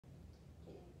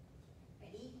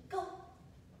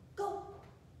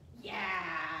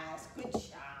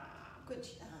Good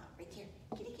job. Right here.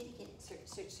 Get it, get it, get it. Search,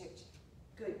 search, search.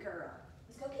 Good girl.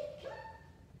 Let's go get it. Come on.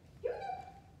 Here we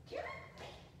go.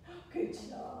 Come on. Good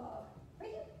job.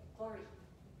 Right here. Glory.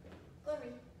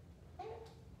 Glory. I know.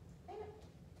 I know.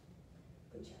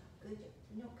 Good job. Good job.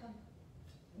 No, come.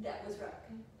 That was right.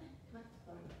 Come on. Come on.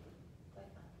 Glory. Come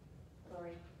on.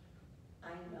 Glory.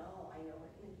 I know. We're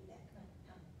going to do that. Come on.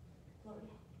 Come. Glory.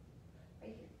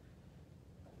 Right here.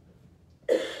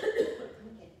 Come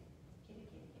and get it. Get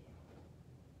it, get it, get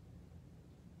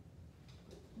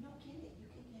it. No, get it. You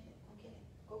can get it. Go get it.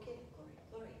 Go get it. Glory.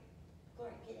 Glory.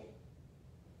 Glory. Get it.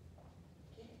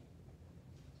 Get it.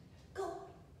 Go.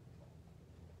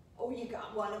 Oh, you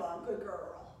got one of them. Good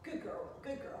girl. Good girl.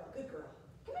 Good girl. Good girl.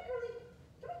 Come on, girlie.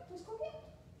 Come on. Let's go get it.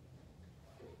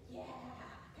 Come on. Yeah.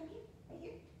 Come here. Right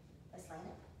here. Let's line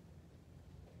up.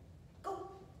 Go.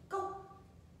 Go.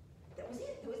 That was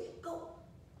it. That was it. Go.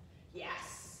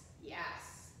 Yes.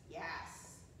 Yes.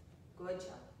 Yes. Good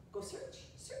job. Go search.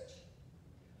 Search.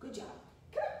 Good job.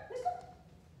 Come on. Let's go.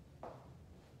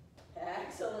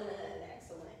 Excellent.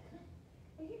 Excellent. Come on.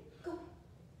 Right here. Go.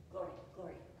 Glory.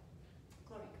 Glory.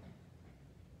 Glory. Come on.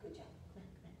 Good job. Come on.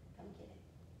 Come on. Come get it.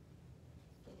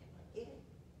 Get that one. Get it.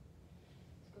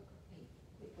 Let's go. Wait.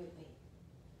 Wait. Wait. Wait.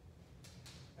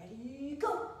 Ready?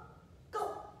 Go. Go.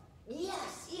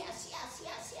 Yes. Yes. Yes.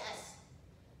 Yes. Yes.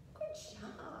 Good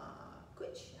job.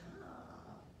 Good job.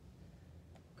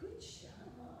 Good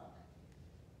job.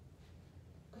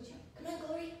 Good job. Come on,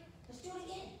 Glory. Let's do it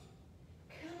again.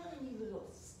 Come on, you little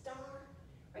star.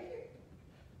 Right here.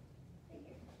 Right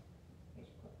here. Here's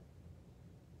your quote.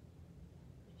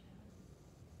 Good job.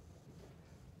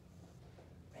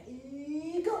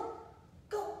 Ready? Go.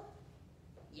 Go.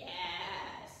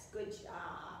 Yes. Good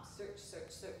job. Search, search,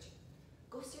 search.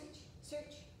 Go search,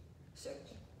 search,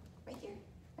 search. Right here.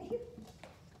 Right here.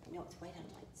 No, it's white on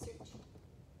white. Search.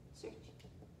 Search.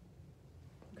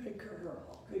 Good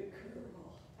girl. Good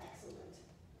girl. Excellent.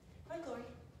 Come on, Glory.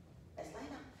 Let's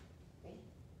line up. Ready?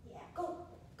 Yeah. Go.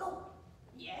 Go.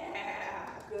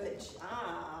 Yeah. Good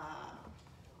job.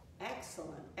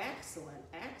 Excellent. Excellent.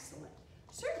 Excellent.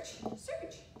 Search.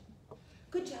 Search.